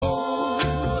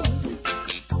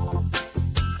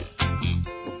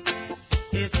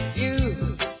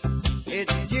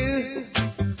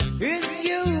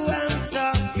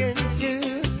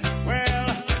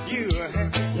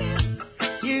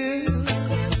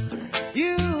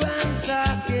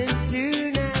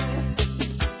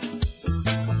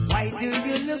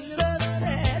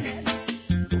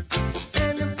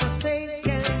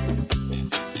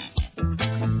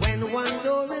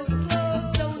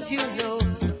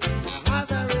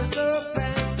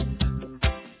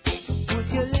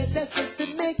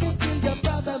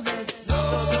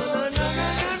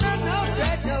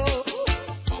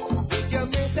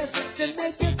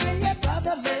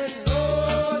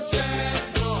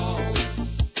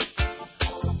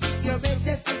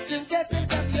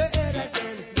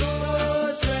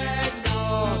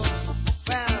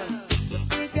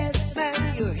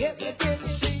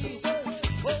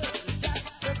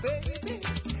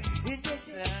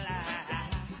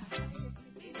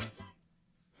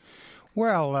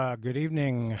Good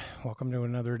evening. Welcome to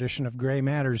another edition of Gray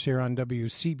Matters here on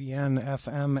WCBN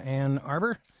FM Ann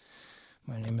Arbor.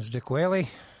 My name is Dick Whaley.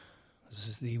 This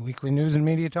is the weekly news and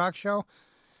media talk show.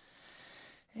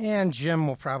 And Jim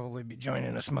will probably be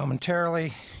joining us momentarily.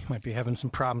 He might be having some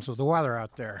problems with the weather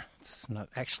out there. It's not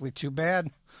actually too bad.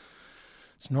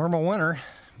 It's normal winter,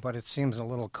 but it seems a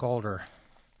little colder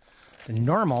than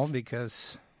normal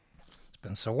because it's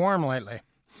been so warm lately.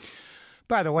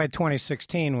 By the way,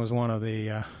 2016 was one of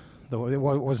it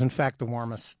was in fact the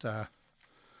warmest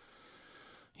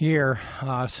year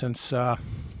since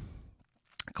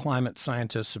climate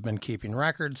scientists have been keeping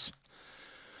records.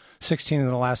 16 of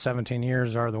the last 17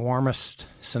 years are the warmest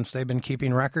since they've been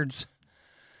keeping records.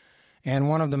 And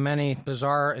one of the many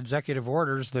bizarre executive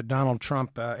orders that Donald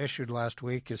Trump issued last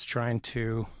week is trying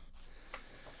to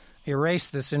erase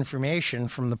this information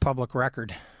from the public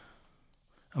record,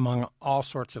 among all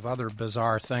sorts of other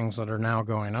bizarre things that are now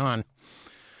going on.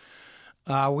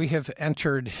 We have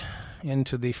entered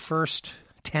into the first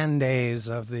 10 days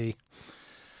of the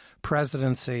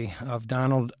presidency of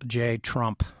Donald J.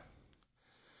 Trump.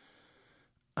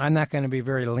 I'm not going to be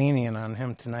very lenient on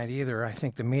him tonight either. I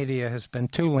think the media has been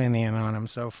too lenient on him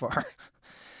so far.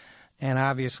 And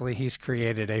obviously he's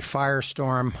created a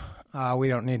firestorm. We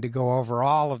don't need to go over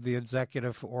all of the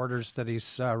executive orders that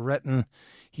he's written.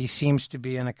 He seems to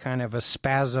be in a kind of a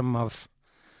spasm of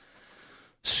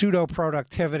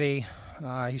pseudo-productivity.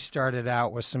 He started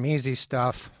out with some easy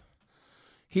stuff.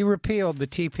 He repealed the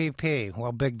TPP.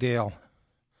 Well, big deal.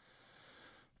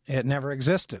 It never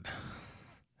existed.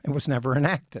 It was never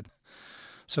enacted.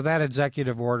 So that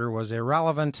executive order was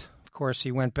irrelevant. Of course,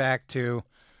 he went back to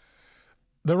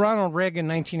the Ronald Reagan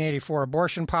 1984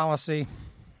 abortion policy.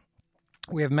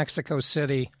 We have Mexico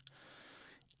City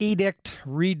Edict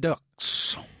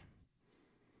Redux.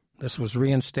 This was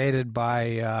reinstated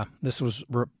by,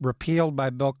 repealed by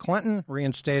Bill Clinton,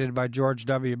 reinstated by George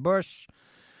W. Bush.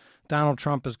 Donald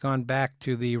Trump has gone back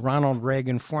to the Ronald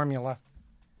Reagan formula.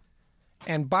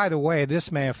 And by the way,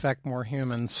 this may affect more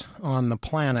humans on the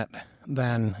planet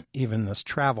than even this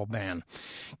travel ban.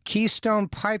 Keystone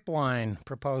Pipeline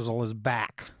proposal is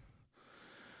back.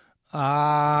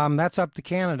 That's up to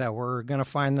Canada. We're going to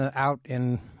find out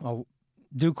in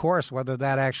due course whether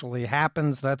that actually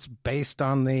happens. That's based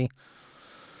on the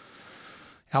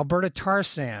Alberta tar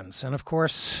sands. And of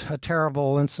course, a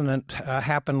terrible incident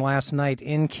happened last night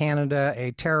in Canada,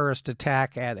 a terrorist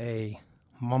attack at a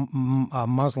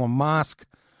Muslim mosque.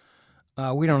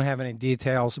 We don't have any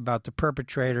details about the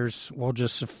perpetrators. We'll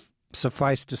just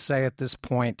suffice to say at this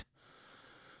point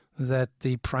that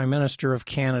the Prime Minister of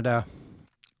Canada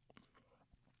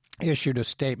issued a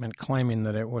statement claiming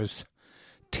that it was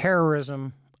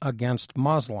terrorism against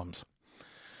Muslims.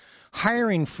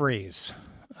 Hiring freeze,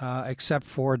 except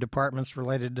for departments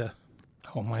related to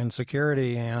Homeland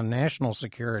Security and National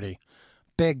Security.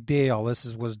 Big deal.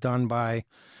 This was done by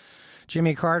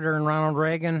Jimmy Carter and Ronald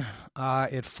Reagan.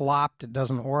 It flopped. It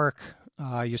doesn't work.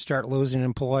 You start losing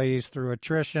employees through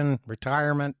attrition,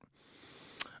 retirement,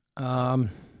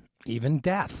 even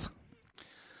death.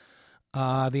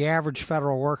 The average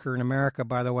federal worker in America,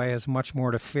 by the way, has much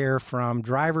more to fear from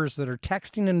drivers that are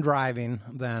texting and driving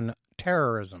than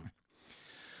terrorism.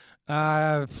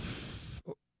 James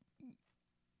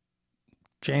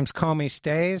Comey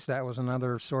stays. That was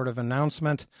another sort of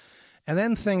announcement. And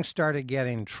then things started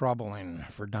getting troubling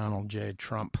for Donald J.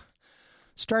 Trump.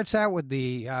 Starts out with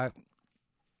the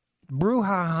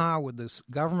brouhaha with this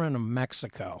government of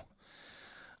Mexico.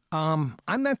 I'm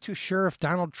not too sure if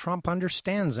Donald Trump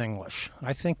understands English.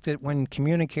 I think that when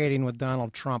communicating with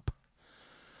Donald Trump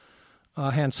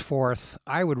henceforth,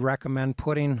 I would recommend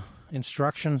putting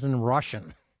instructions in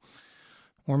Russian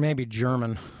or maybe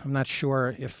German. I'm not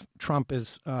sure if Trump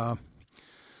is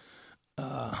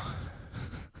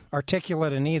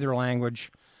articulate in either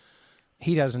language.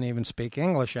 He doesn't even speak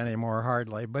English anymore,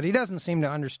 hardly. But he doesn't seem to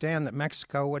understand that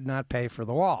Mexico would not pay for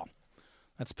the wall.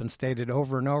 That's been stated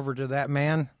over and over to that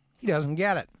man. He doesn't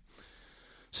get it.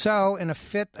 So, in a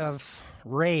fit of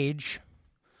rage,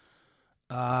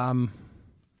 the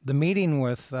meeting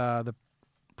with the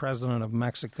president of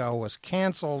Mexico was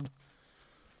canceled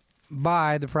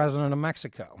by the president of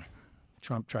Mexico.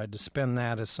 Trump tried to spin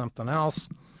that as something else.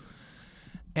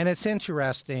 And it's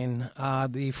interesting,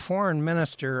 the foreign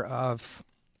minister of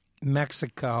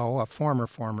Mexico, a former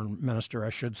minister, I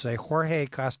should say, Jorge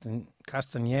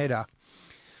Castañeda,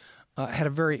 had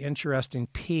a very interesting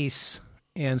piece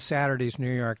in Saturday's New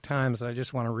York Times that I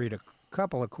just want to read a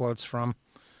couple of quotes from,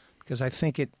 because I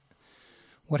think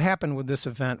what happened with this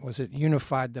event was it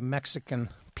unified the Mexican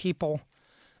people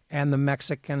and the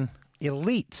Mexican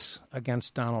elites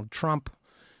against Donald Trump,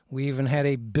 We even had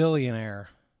a billionaire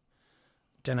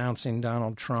denouncing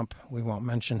Donald Trump. We won't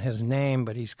mention his name,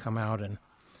 but he's come out and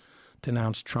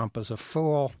denounced Trump as a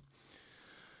fool.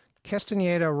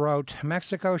 Castaneda wrote,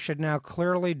 Mexico should now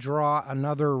clearly draw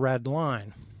another red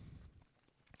line.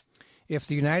 If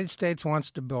the United States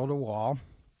wants to build a wall,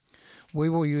 we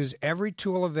will use every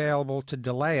tool available to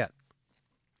delay it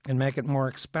and make it more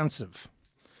expensive.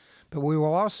 But we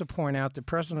will also point out that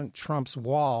President Trump's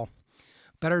wall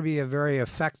better be a very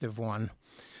effective one,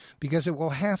 because it will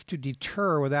have to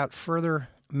deter, without further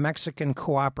Mexican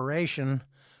cooperation,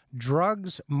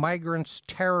 drugs, migrants,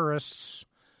 terrorists,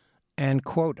 and,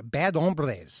 quote, bad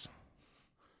hombres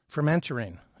from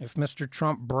entering. If Mr.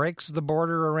 Trump breaks the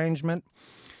border arrangement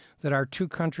that our two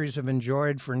countries have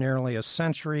enjoyed for nearly a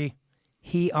century,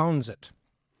 he owns it.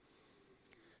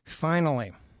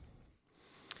 Finally,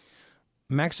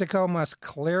 Mexico must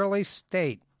clearly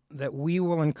state that we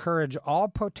will encourage all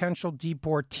potential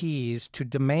deportees to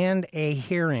demand a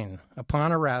hearing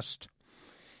upon arrest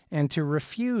and to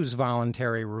refuse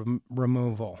voluntary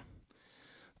removal,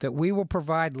 that we will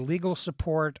provide legal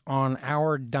support on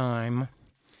our dime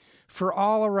for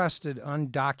all arrested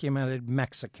undocumented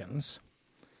Mexicans,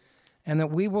 and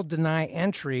that we will deny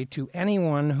entry to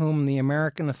anyone whom the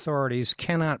American authorities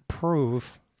cannot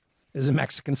prove is a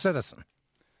Mexican citizen.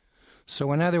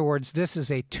 So, in other words, this is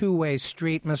a two-way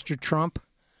street, Mr. Trump.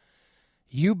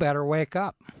 You better wake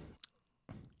up.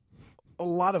 A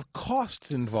lot of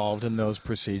costs involved in those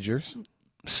procedures.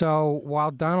 So,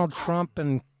 while Donald Trump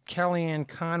and Kellyanne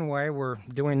Conway were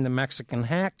doing the Mexican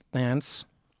hack dance,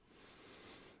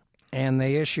 and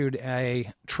they issued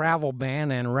a travel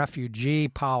ban and refugee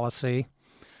policy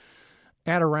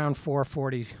at around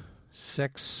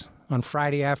 4:46 on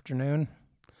Friday afternoon,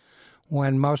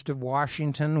 when most of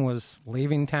Washington was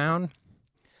leaving town.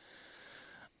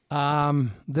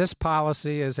 This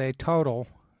policy is a total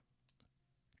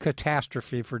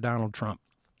catastrophe for Donald Trump.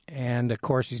 And, of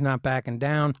course, he's not backing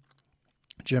down.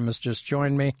 Jim has just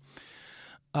joined me.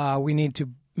 We need to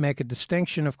make a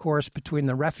distinction, of course, between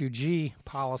the refugee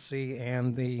policy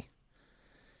and the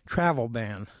travel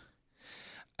ban.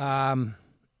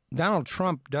 Donald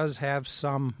Trump does have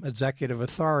some executive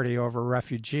authority over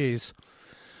refugees,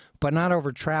 but not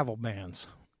over travel bans.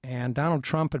 And Donald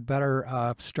Trump had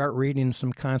better start reading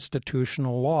some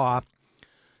constitutional law.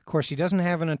 Of course, he doesn't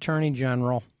have an attorney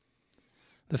general.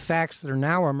 The facts that are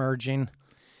now emerging,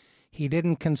 he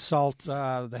didn't consult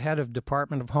the head of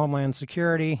Department of Homeland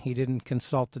Security. He didn't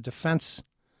consult the defense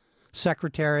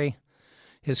secretary.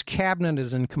 His cabinet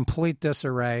is in complete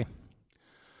disarray.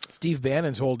 Steve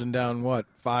Bannon's holding down,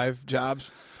 5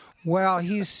 jobs? Well,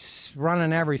 he's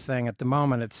running everything at the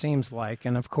moment, it seems like.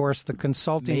 And, of course, the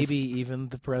consulting... Maybe even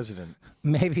the president.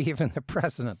 Maybe even the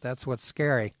president. That's what's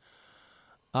scary.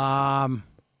 Yeah,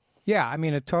 I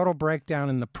mean, a total breakdown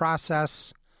in the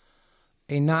process,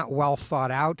 a not well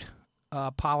thought out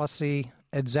policy,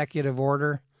 executive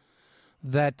order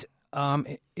that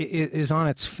is on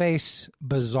its face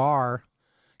bizarre,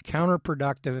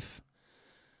 counterproductive,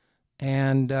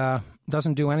 and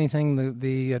doesn't do anything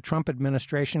the Trump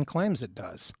administration claims it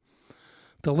does.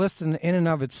 The list in and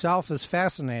of itself is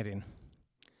fascinating.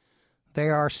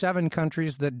 There are 7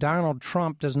 countries that Donald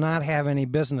Trump does not have any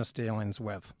business dealings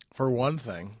with. For one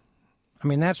thing. I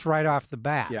mean, that's right off the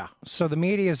bat. Yeah. So the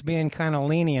media is being kind of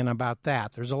lenient about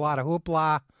that. There's a lot of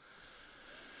hoopla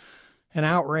and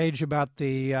outrage about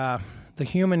the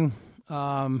human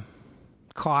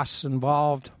costs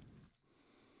involved.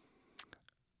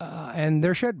 And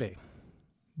there should be.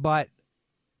 But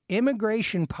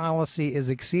immigration policy is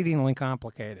exceedingly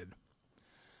complicated.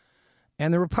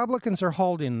 And the Republicans are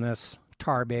holding this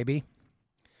tar baby.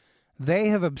 They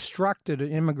have obstructed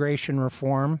immigration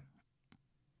reform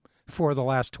for the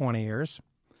last 20 years.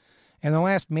 And the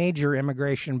last major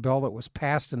immigration bill that was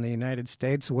passed in the United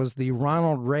States was the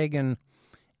Ronald Reagan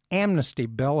Amnesty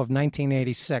Bill of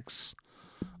 1986,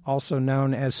 also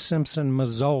known as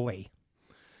Simpson-Mazzoli.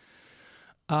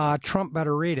 Trump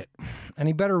better read it. And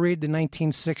he better read the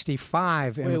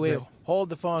 1965... Wait. Hold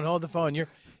the phone. You're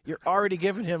already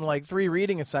giving him like 3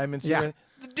 reading assignments here.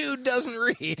 The dude doesn't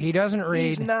read. He doesn't read.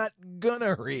 He's not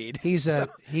gonna read. He's a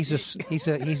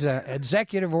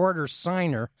executive order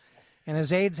signer, and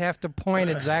his aides have to point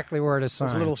exactly where to sign.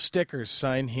 Those little stickers,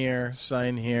 sign here,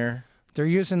 sign here. They're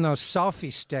using those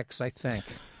selfie sticks, I think.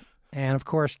 And of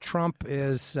course, Trump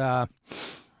is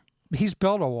he's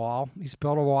built a wall. He's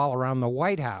built a wall around the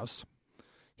White House.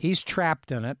 He's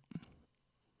trapped in it.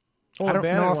 Well, I don't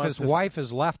know if his wife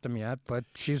has left him yet, but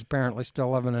she's apparently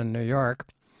still living in New York.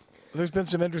 There's been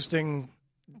some interesting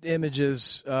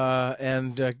images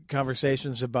and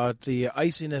conversations about the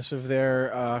iciness of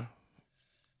their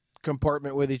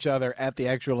comportment with each other at the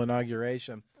actual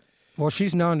inauguration. Well,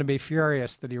 she's known to be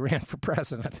furious that he ran for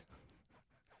president.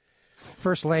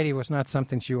 First lady was not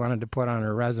something she wanted to put on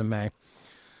her resume.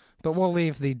 But we'll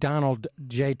leave the Donald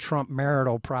J. Trump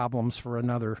marital problems for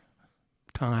another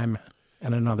time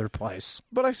and another place.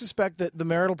 But I suspect that the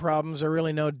marital problems are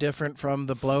really no different from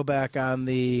the blowback on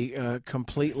the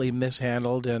completely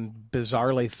mishandled and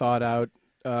bizarrely thought out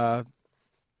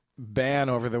ban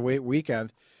over the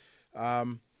weekend.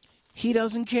 He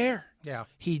doesn't care. Yeah.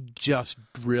 He just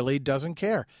really doesn't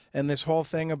care. And this whole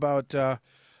thing about,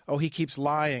 he keeps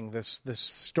lying, this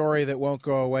story that won't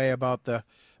go away about the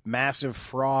massive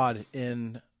fraud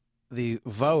in the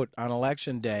vote on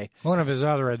Election Day. One of his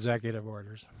other executive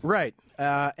orders. Right.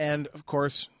 And, of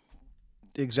course,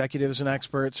 executives and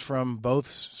experts from both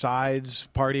sides,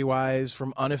 party-wise,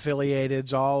 from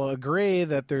unaffiliateds, all agree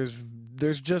that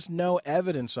there's just no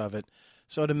evidence of it.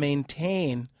 So to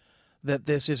maintain that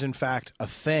this is, in fact, a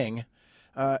thing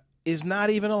is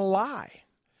not even a lie.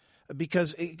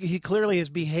 Because he clearly is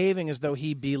behaving as though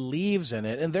he believes in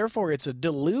it, and therefore it's a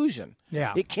delusion.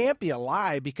 Yeah. It can't be a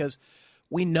lie because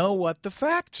we know what the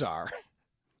facts are.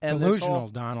 And delusional,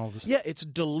 Donald. Yeah, it's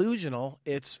delusional.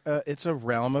 It's a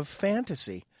realm of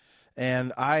fantasy.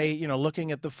 And I,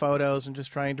 looking at the photos and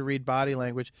just trying to read body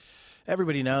language,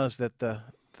 everybody knows that the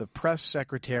press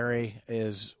secretary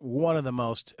is one of the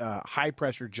most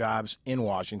high-pressure jobs in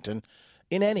Washington.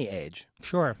 In any age.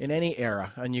 Sure. In any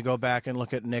era. And you go back and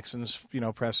look at Nixon's,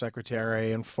 press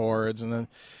secretary and Ford's, and then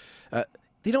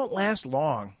they don't last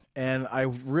long. And I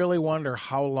really wonder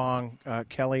how long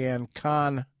Kellyanne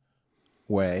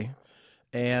Conway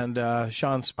and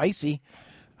Sean Spicer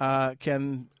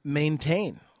can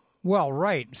maintain. Well,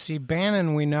 right. See,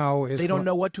 Bannon, we know, is... They don't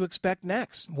know what to expect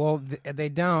next. Well, they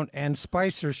don't. And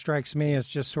Spicer strikes me as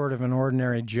just sort of an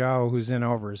ordinary Joe who's in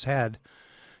over his head.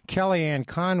 Kellyanne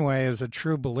Conway is a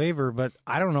true believer, but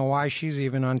I don't know why she's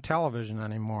even on television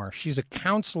anymore. She's a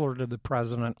counselor to the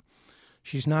president.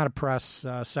 She's not a press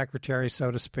secretary, so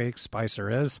to speak.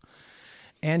 Spicer is.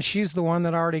 And she's the one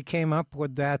that already came up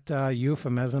with that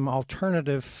euphemism,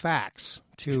 alternative facts.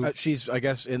 She's, I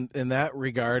guess, in that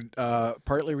regard,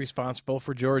 partly responsible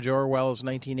for George Orwell's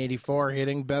 1984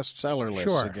 hitting bestseller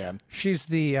lists again. She's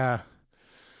the...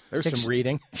 There's some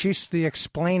reading. She's the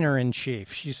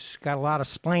explainer-in-chief. She's got a lot of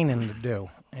splaining to do.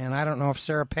 And I don't know if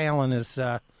Sarah Palin is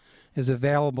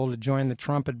available to join the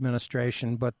Trump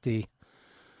administration, but the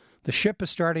ship is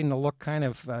starting to look kind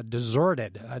of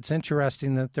deserted. It's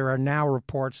interesting that there are now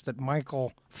reports that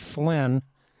Michael Flynn,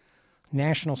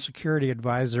 National Security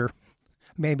Advisor,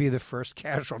 may be the first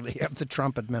casualty of the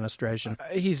Trump administration.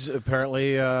 He's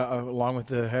apparently, along with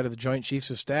the head of the Joint Chiefs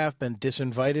of Staff, been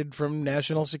disinvited from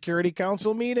National Security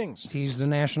Council meetings. He's the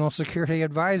National Security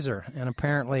Advisor, and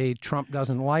apparently Trump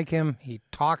doesn't like him. He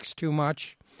talks too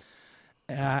much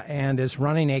and is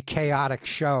running a chaotic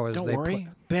show. Don't worry.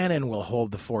 Bannon will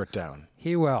hold the fort down.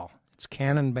 He will. It's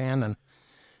Canon Bannon.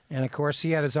 And, of course,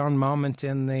 he had his own moment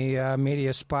in the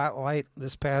media spotlight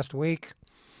this past week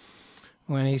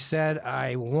when he said,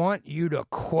 I want you to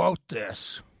quote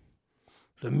this.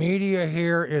 The media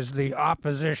here is the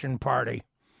opposition party.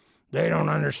 They don't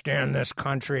understand this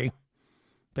country.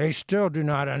 They still do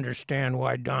not understand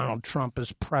why Donald Trump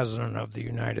is president of the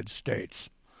United States.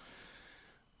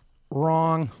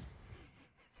 Wrong.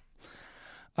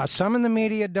 Some in the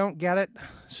media don't get it.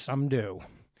 Some do.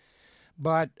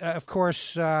 But, of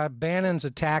course, Bannon's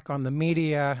attack on the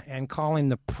media and calling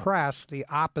the press the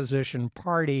opposition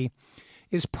party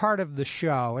is part of the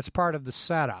show. It's part of the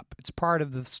setup. It's part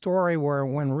of the story where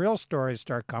when real stories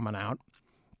start coming out,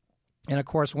 and, of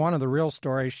course, one of the real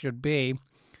stories should be,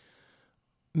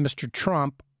 Mr.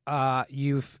 Trump,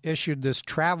 you've issued this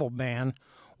travel ban.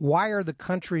 Why are the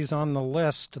countries on the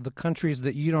list the countries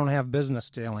that you don't have business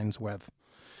dealings with?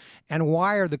 And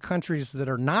why are the countries that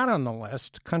are not on the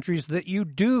list countries that you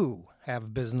do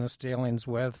have business dealings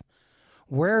with?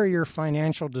 Where are your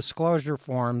financial disclosure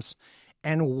forms?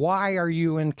 And why are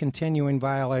you in continuing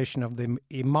violation of the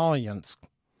emollients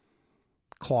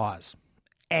clause?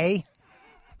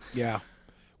 Yeah.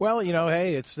 Well,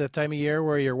 hey, it's the time of year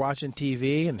where you're watching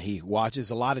TV, and he watches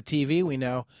a lot of TV. We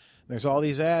know there's all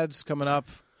these ads coming up.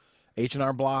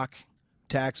 H&R Block,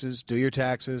 taxes, do your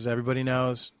taxes. Everybody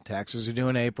knows taxes are due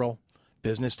in April.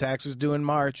 Business taxes due in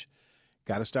March.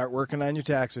 Got to start working on your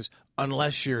taxes,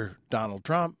 unless you're Donald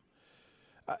Trump.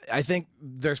 I think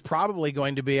there's probably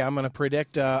going to be, I'm going to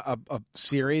predict a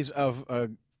series of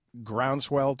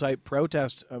groundswell-type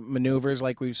protest maneuvers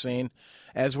like we've seen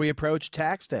as we approach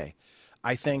tax day.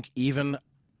 I think even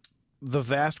the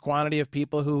vast quantity of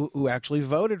people who actually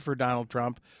voted for Donald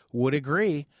Trump would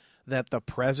agree that the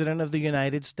President of the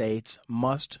United States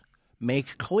must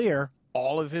make clear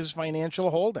all of his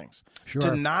financial holdings. Sure.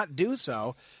 To not do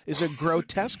so is a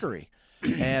grotesquerie.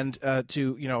 And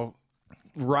to,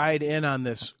 ride in on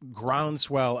this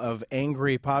groundswell of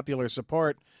angry popular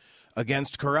support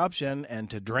against corruption and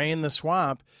to drain the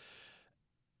swamp,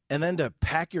 and then to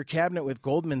pack your cabinet with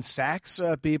Goldman Sachs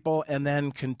people and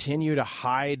then continue to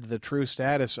hide the true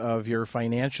status of your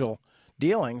financial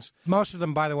dealings. Most of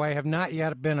them, by the way, have not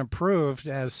yet been approved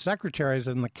as secretaries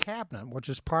in the cabinet, which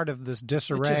is part of this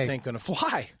disarray It just ain't going to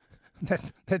fly. that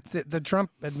the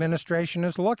Trump administration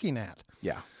is looking at.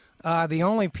 Yeah. The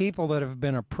only people that have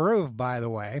been approved, by the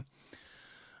way,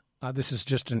 this is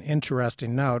just an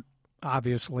interesting note.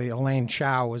 Obviously, Elaine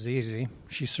Chao was easy.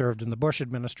 She served in the Bush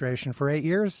administration for 8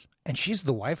 years, and she's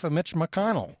the wife of Mitch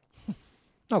McConnell.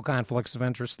 No conflicts of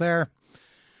interest there.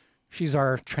 She's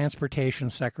our transportation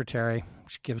secretary,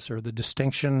 which gives her the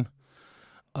distinction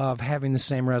of having the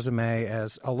same resume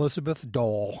as Elizabeth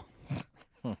Dole,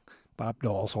 Bob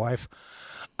Dole's wife.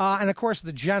 And, of course,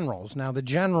 the generals. Now, the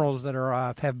generals that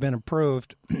are have been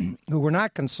approved, who were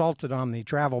not consulted on the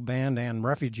travel ban and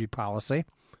refugee policy,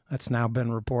 that's now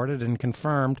been reported and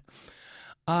confirmed.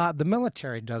 The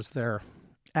military does their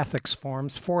ethics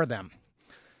forms for them.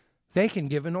 They can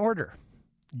give an order.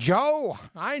 Joe,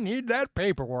 I need that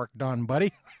paperwork done,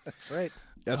 buddy. That's right.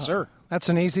 Yes, sir. That's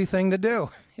an easy thing to do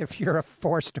if you're a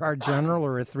 4-star general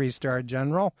or a 3-star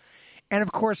general. And,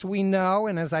 of course, we know,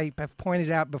 and as I have pointed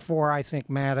out before, I think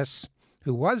Mattis,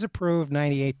 who was approved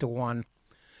 98-1,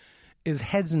 is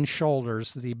heads and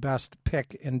shoulders the best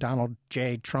pick in Donald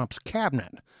J. Trump's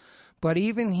cabinet. But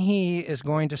even he is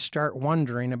going to start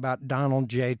wondering about Donald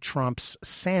J. Trump's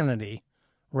sanity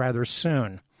rather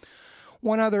soon.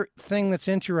 One other thing that's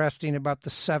interesting about the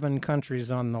 7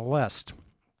 countries on the list.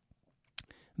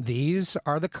 These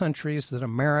are the countries that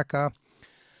America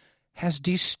has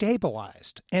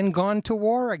destabilized and gone to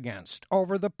war against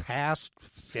over the past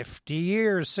 50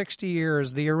 years, 60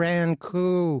 years. The Iran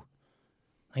coup,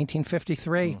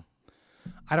 1953.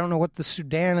 I don't know what the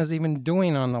Sudan is even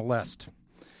doing on the list.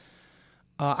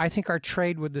 I think our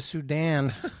trade with the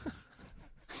Sudan,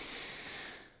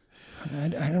 I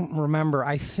don't remember.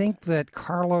 I think that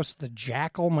Carlos the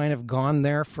Jackal might have gone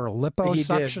there for liposuction.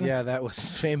 He did, yeah, that was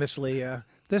famously...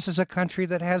 This is a country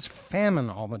that has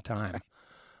famine all the time.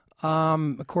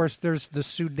 Of course, there's the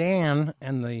Sudan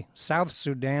and the South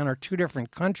Sudan are 2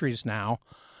 different countries now.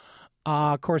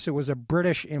 Of course, it was a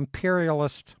British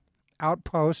imperialist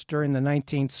outpost during the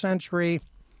 19th century.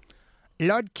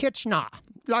 Lord Kitchener,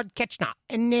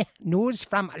 any news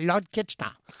from Lord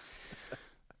Kitchener?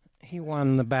 He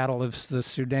won the Battle of the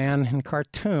Sudan in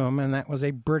Khartoum, and that was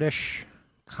a British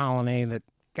colony that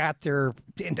got their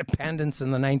independence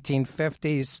in the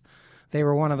 1950s. They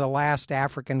were one of the last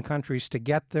African countries to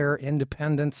get their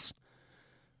independence.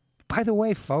 By the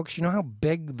way, folks, you know how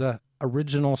big the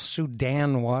original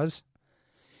Sudan was?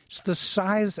 It's the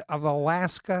size of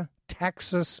Alaska,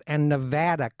 Texas, and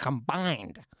Nevada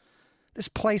combined. This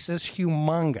place is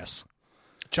humongous.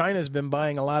 China's been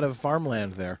buying a lot of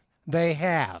farmland there. They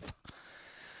have.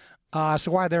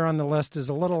 So why they're on the list is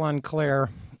a little unclear.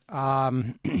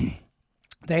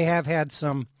 They have had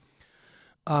some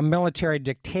military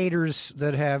dictators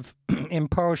that have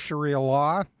imposed Sharia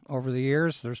law over the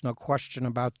years. There's no question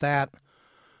about that.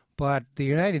 But the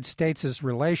United States'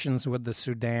 relations with the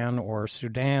Sudan or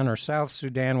South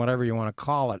Sudan, whatever you want to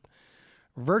call it,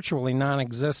 virtually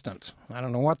non-existent. I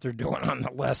don't know what they're doing on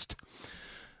the list.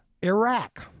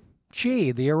 Iraq.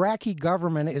 Gee, the Iraqi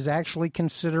government is actually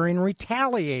considering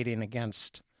retaliating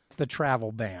against the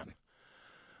travel ban.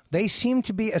 They seem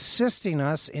to be assisting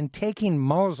us in taking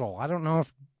Mosul. I don't know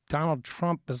if Donald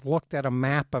Trump has looked at a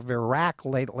map of Iraq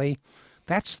lately.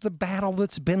 That's the battle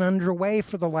that's been underway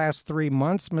for the last 3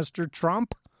 months, Mr.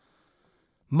 Trump.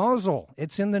 Mosul,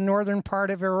 it's in the northern part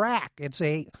of Iraq. It's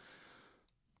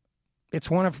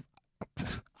one of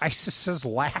ISIS's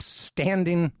last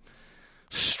standing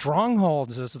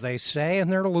strongholds, as they say,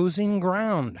 and they're losing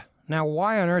ground. Now,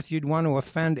 why on earth you'd want to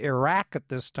offend Iraq at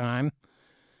this time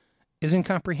is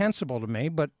incomprehensible to me,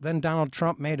 but then Donald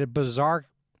Trump made a bizarre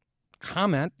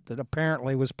comment that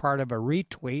apparently was part of a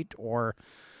retweet or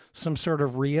some sort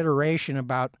of reiteration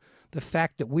about the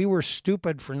fact that we were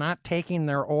stupid for not taking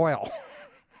their oil.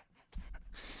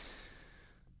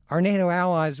 Our NATO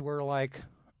allies were like,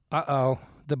 uh-oh,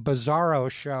 the Bizarro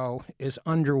show is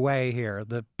underway here.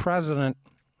 The president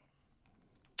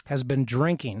has been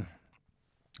drinking.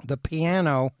 The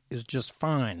piano is just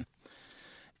fine.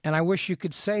 And I wish you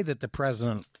could say that the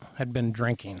president had been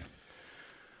drinking.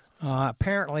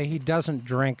 Apparently he doesn't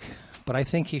drink, but I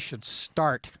think he should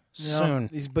start soon.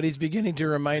 He's beginning to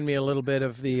remind me a little bit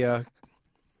of the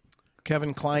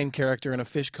Kevin Kline character in A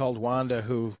Fish Called Wanda,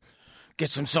 who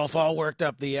gets himself all worked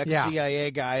up, the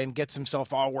ex-CIA guy, and gets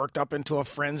himself all worked up into a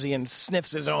frenzy and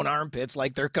sniffs his own armpits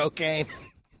like they're cocaine.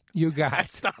 You got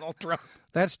That's Donald Trump.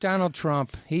 That's Donald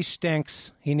Trump. He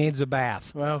stinks. He needs a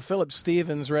bath. Well, Philip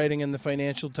Stevens, writing in the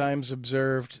Financial Times,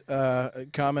 observed,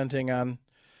 commenting on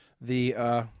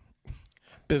the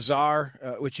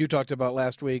bizarre, which you talked about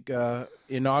last week,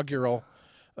 inaugural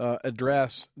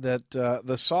address, that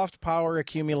the soft power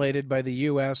accumulated by the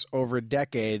U.S. over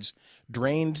decades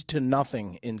drained to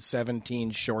nothing in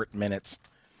 17 short minutes.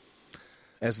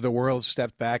 As the world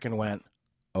stepped back and went,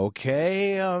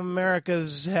 okay,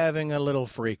 America's having a little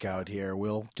freak out here.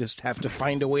 We'll just have to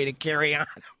find a way to carry on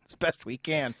as best we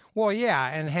can. Well, yeah,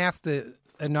 and half the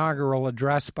inaugural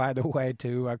address, by the way,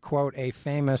 to quote a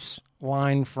famous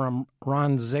line from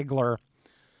Ron Ziegler,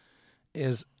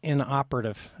 is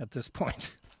inoperative at this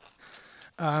point.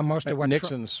 Most of what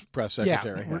Nixon's press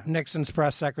secretary. Yeah, Nixon's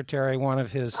press secretary, one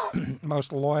of his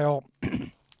most loyal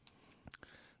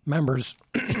members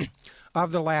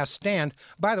of The Last Stand.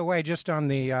 By the way, just on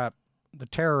the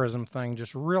terrorism thing,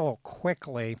 just real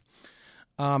quickly,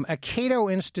 a Cato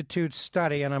Institute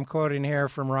study, and I'm quoting here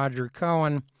from Roger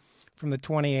Cohen from the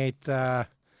 28th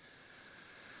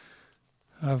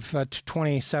of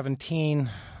 2017,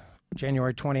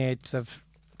 January 28th of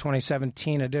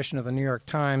 2017 edition of the New York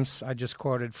Times. I just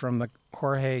quoted from the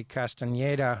Jorge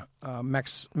Castaneda,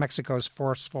 Mexico's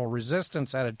Forceful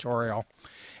Resistance editorial.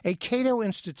 A Cato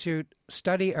Institute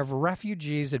study of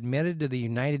refugees admitted to the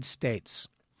United States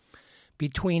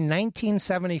between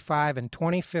 1975 and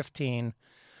 2015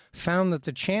 found that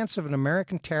the chance of an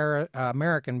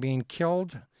American being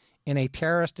killed in a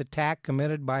terrorist attack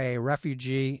committed by a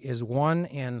refugee is 1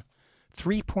 in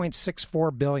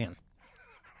 3.64 billion.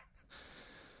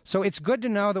 So it's good to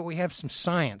know that we have some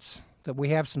science,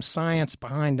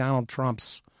 behind Donald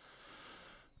Trump's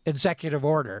executive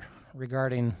order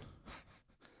regarding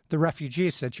the refugee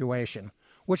situation,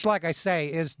 which, like I say,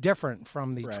 is different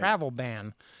from the travel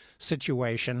ban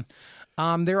situation.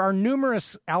 There are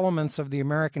numerous elements of the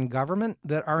American government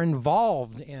that are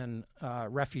involved in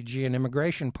refugee and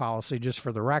immigration policy, just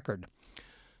for the record.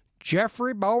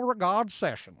 Jeffrey Beauregard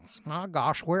Sessions, my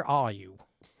gosh, where are you?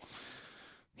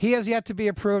 He has yet to be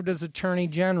approved as Attorney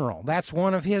General. That's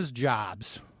one of his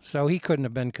jobs. So he couldn't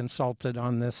have been consulted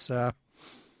on this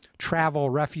travel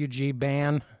refugee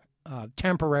ban.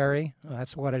 Temporary,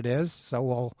 that's what it is. So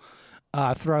we'll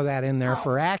throw that in there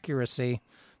for accuracy.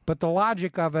 But the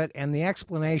logic of it and the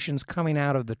explanations coming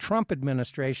out of the Trump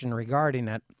administration regarding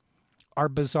it are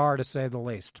bizarre, to say the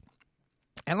least.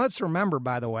 And let's remember,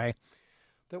 by the way,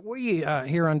 that we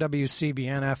here on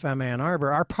WCBN FM Ann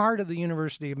Arbor are part of the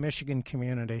University of Michigan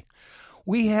community.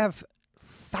 We have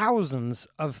thousands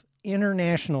of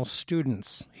international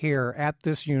students here at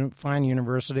this fine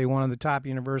university, one of the top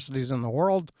universities in the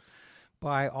world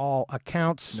by all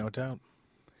accounts. No doubt.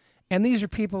 And these are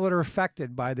people that are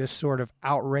affected by this sort of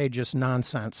outrageous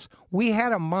nonsense. We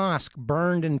had a mosque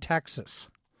burned in Texas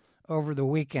over the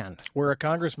weekend, where a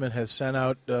congressman has sent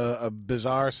out a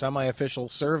bizarre semi-official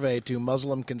survey to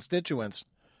Muslim constituents.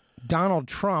 Donald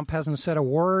Trump hasn't said a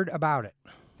word about it,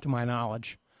 to my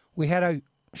knowledge. We had a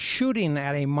shooting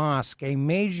at a mosque, a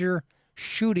major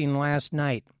shooting last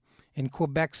night in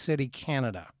Quebec City,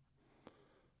 Canada.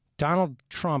 Donald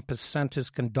Trump has sent his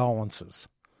condolences.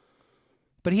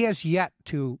 But he has yet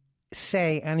to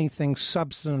say anything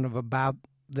substantive about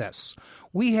this.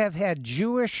 We have had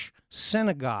Jewish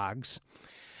synagogues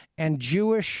and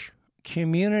Jewish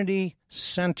community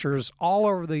centers all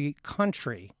over the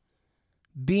country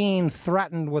being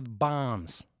threatened with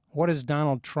bombs. What has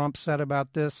Donald Trump said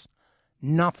about this?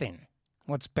 Nothing.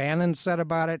 What's Bannon said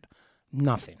about it?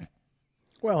 Nothing.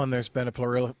 Well, and there's been a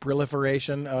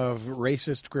proliferation of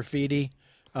racist graffiti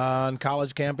on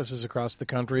college campuses across the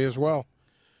country as well,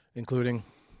 including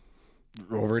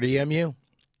over at EMU.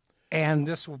 And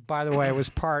this, by the way, was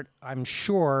part, I'm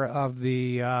sure, of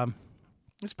the...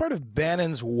 it's part of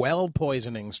Bannon's well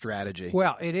poisoning strategy.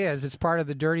 Well, it is. It's part of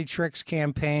the Dirty Tricks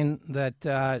campaign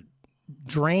that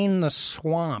Drain the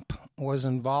Swamp was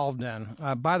involved in.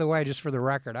 By the way, just for the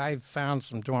record, I found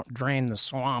some Drain the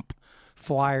Swamp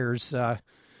flyers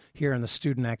here in the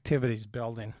Student Activities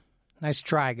Building. Nice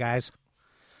try, guys.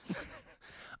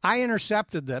 I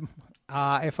intercepted them.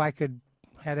 If I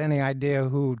had any idea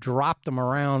who dropped them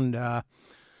around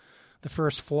the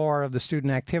first floor of the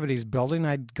Student Activities Building,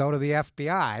 I'd go to the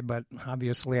FBI, but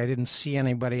obviously I didn't see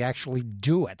anybody actually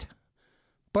do it.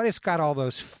 But it's got all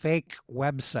those fake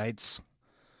websites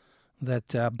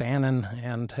that Bannon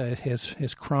and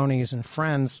his cronies and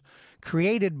friends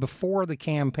created before the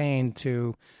campaign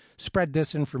to spread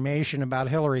disinformation about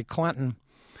Hillary Clinton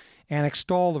and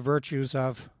extol the virtues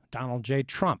of Donald J.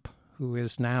 Trump, who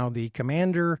is now the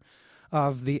commander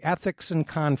of the Ethics and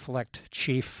Conflict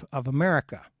Chief of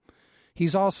America.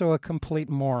 He's also a complete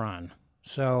moron.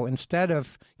 So instead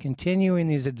of continuing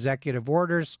these executive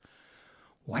orders,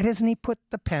 why doesn't he put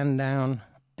the pen down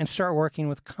and start working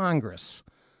with Congress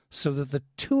so that the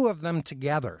two of them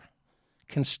together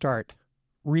can start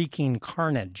wreaking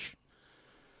carnage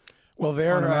Well,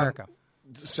 on America?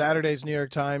 Saturday's New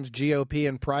York Times, GOP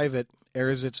in private,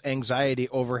 airs its Anxiety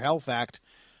Over Health Act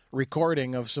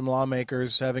recording of some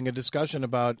lawmakers having a discussion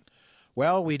about,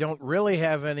 well, we don't really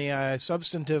have any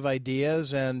substantive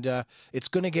ideas, and it's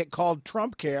going to get called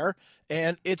Trump care,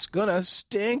 and it's going to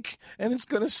stink, and it's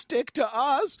going to stick to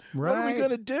us. Right. What are we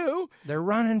going to do? They're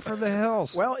running for the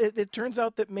hills. Well, it turns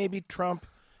out that maybe Trump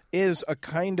is a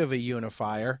kind of a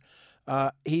unifier.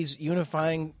 He's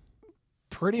unifying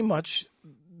pretty much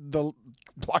the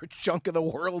large chunk of the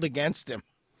world against him.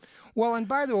 Well, and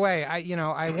by the way,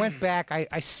 I went back.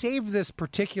 I saved this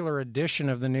particular edition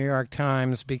of the New York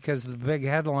Times because the big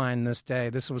headline this day,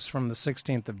 this was from the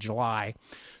 16th of July,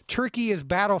 Turkey is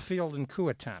battlefield and coup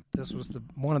attempt. This was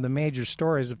one of the major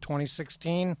stories of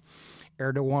 2016.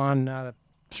 Erdogan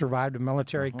survived a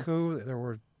military coup. There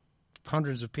were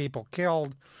hundreds of people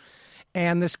killed.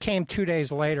 And this came 2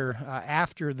 days later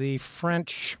after the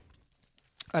French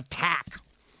attack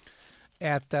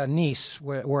at Nice,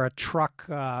 where a truck,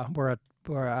 where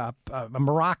a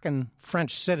Moroccan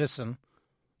French citizen,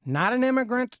 not an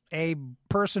immigrant, a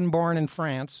person born in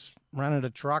France, rented a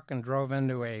truck and drove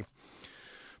into a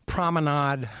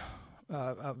promenade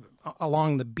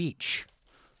along the beach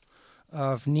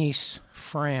of Nice,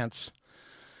 France.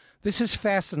 This is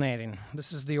fascinating.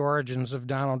 This is the origins of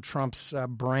Donald Trump's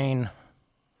brain.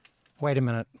 Wait a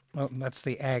minute. Oh, that's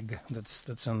the egg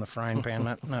that's in the frying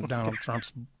pan, not Donald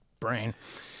Trump's brain.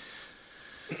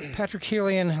 Patrick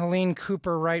Healy and Helene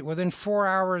Cooper write, within 4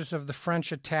 hours of the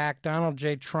French attack, Donald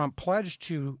J. Trump pledged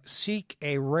to seek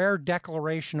a rare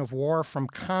declaration of war from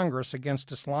Congress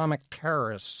against Islamic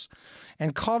terrorists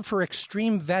and called for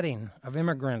extreme vetting of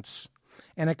immigrants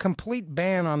and a complete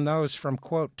ban on those from,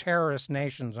 quote, terrorist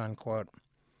nations, unquote.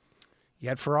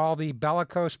 Yet for all the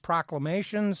bellicose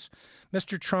proclamations,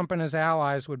 Mr. Trump and his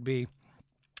allies would be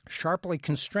sharply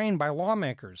constrained by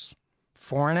lawmakers,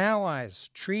 foreign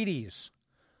allies, treaties,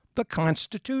 the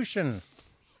Constitution.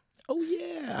 Oh,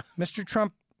 yeah. Mr.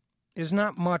 Trump is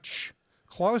not much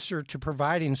closer to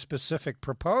providing specific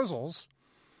proposals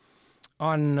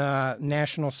on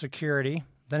national security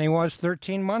than he was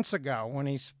 13 months ago when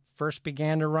he first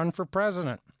began to run for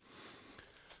president.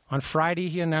 On Friday,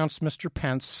 he announced Mr.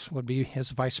 Pence would be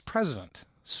his vice president.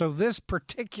 So this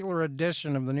particular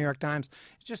edition of the New York Times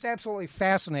is just absolutely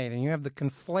fascinating. You have the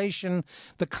conflation,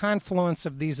 the confluence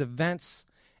of these events,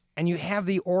 and you have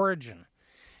the origin.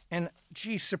 And,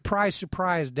 gee, surprise,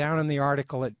 surprise, down in the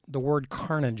article, the word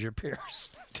carnage appears.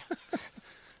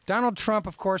 Donald Trump,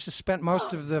 of course, has spent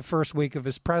most of the first week of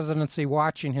his presidency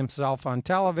watching himself on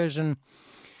television,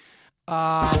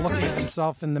 looking at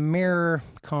himself in the mirror,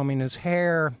 combing his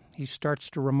hair. He starts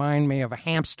to remind me of a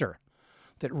hamster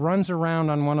that runs around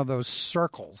on one of those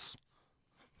circles.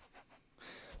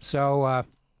 So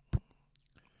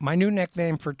my new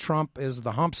nickname for Trump is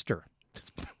the Humpster.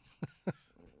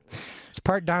 It's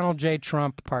part Donald J.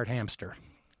 Trump, part hamster.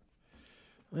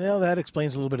 Well, that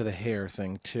explains a little bit of the hair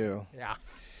thing, too. Yeah.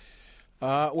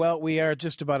 Well, we are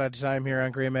just about out of time here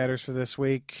on Gray Matters for this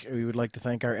week. We would like to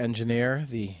thank our engineer,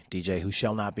 the DJ who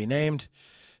shall not be named,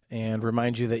 and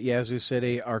remind you that Yazoo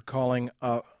City are coming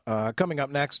up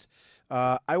next.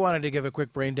 I wanted to give a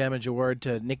quick brain damage award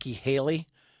to Nikki Haley,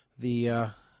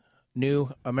 the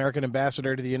new American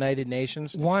ambassador to the United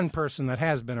Nations. One person that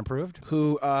has been approved.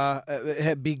 Who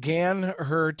began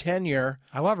her tenure.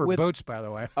 I love her boots, by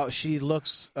the way. Oh, she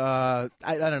looks, I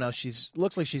don't know,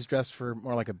 looks like she's dressed for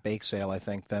more like a bake sale, I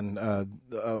think, than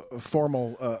a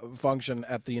formal function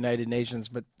at the United Nations.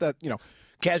 But, that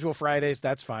casual Fridays,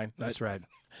 that's fine. That's right.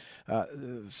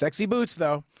 Sexy boots,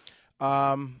 though.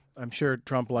 I'm sure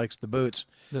Trump likes the boots.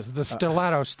 The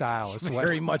stiletto style is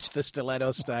very much the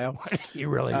stiletto style. He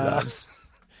really loves.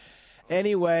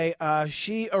 Anyway,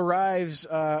 she arrives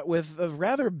with a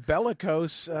rather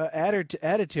bellicose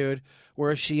attitude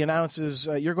where she announces,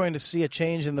 you're going to see a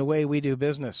change in the way we do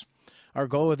business. Our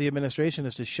goal with the administration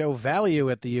is to show value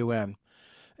at the UN.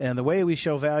 And the way we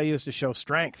show value is to show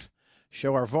strength,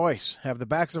 show our voice, have the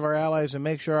backs of our allies, and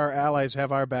make sure our allies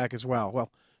have our back as well.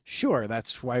 Well, sure,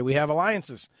 that's why we have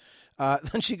alliances.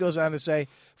 Then she goes on to say,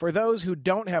 for those who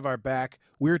don't have our back,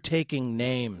 we're taking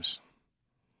names.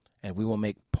 And we will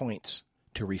make points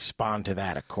to respond to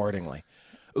that accordingly.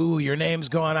 Ooh, your name's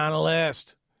going on a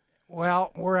list.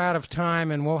 Well, we're out of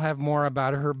time, and we'll have more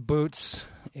about her boots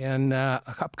in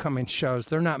upcoming shows.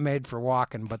 They're not made for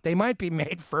walking, but they might be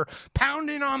made for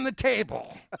pounding on the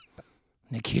table.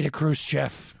 Nikita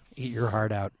Khrushchev, eat your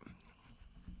heart out.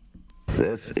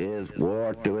 This is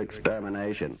war to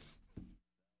extermination.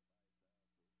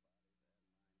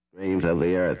 Dreams of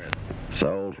the earth,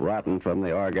 souls rotten from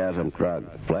the orgasm drug,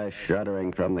 flesh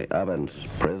shuddering from the ovens,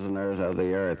 prisoners of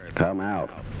the earth, come out,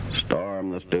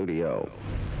 storm the studio.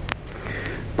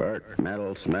 Burnt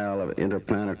metal smell of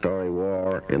interplanetary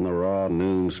war in the raw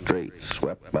noon streets,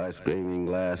 swept by screaming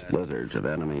glass blizzards of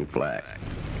enemy flak.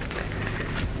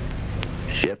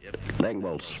 Shift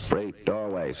linguals, break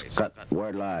doorways, cut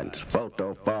word lines,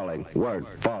 photo falling, word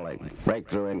falling,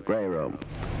 breakthrough in gray room.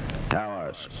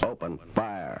 Towers, open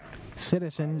fire.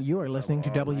 Citizen, you are listening to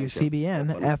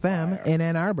WCBN FM in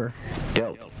Ann Arbor.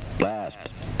 Tilt, blast,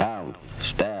 pound,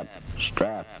 stab,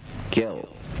 strap, kill.